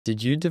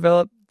Did you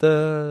develop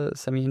the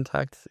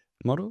semi-intact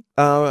model?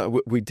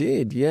 We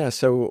did, yeah.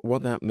 So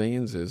what that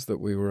means is that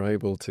we were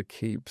able to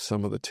keep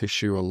some of the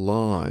tissue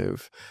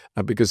alive,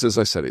 because, as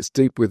I said, it's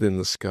deep within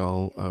the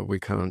skull. We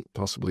can't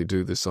possibly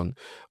do this on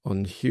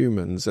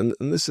humans, and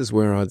this is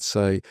where I'd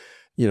say,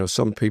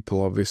 some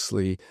people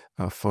obviously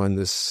find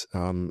this.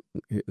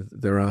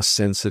 There are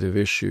sensitive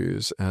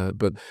issues,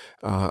 but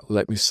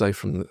let me say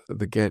from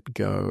the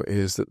get-go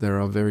is that there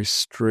are very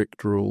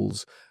strict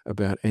rules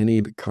about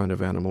any kind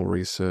of animal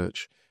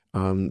research.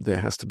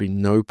 There has to be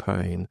no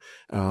pain.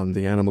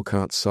 The animal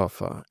can't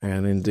suffer.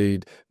 And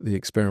indeed, the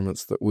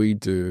experiments that we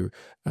do,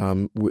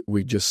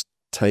 we just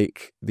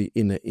take the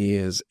inner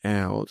ears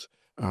out.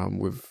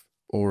 We've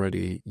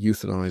already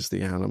euthanized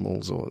the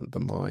animals or the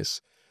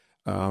mice.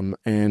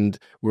 And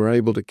we're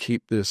able to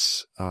keep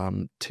this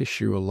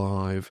tissue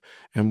alive,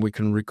 and we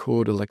can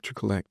record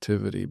electrical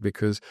activity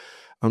because,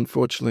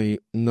 unfortunately,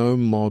 no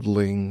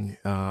modeling,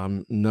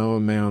 no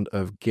amount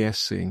of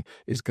guessing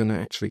is going to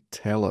actually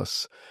tell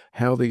us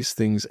how these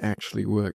things actually work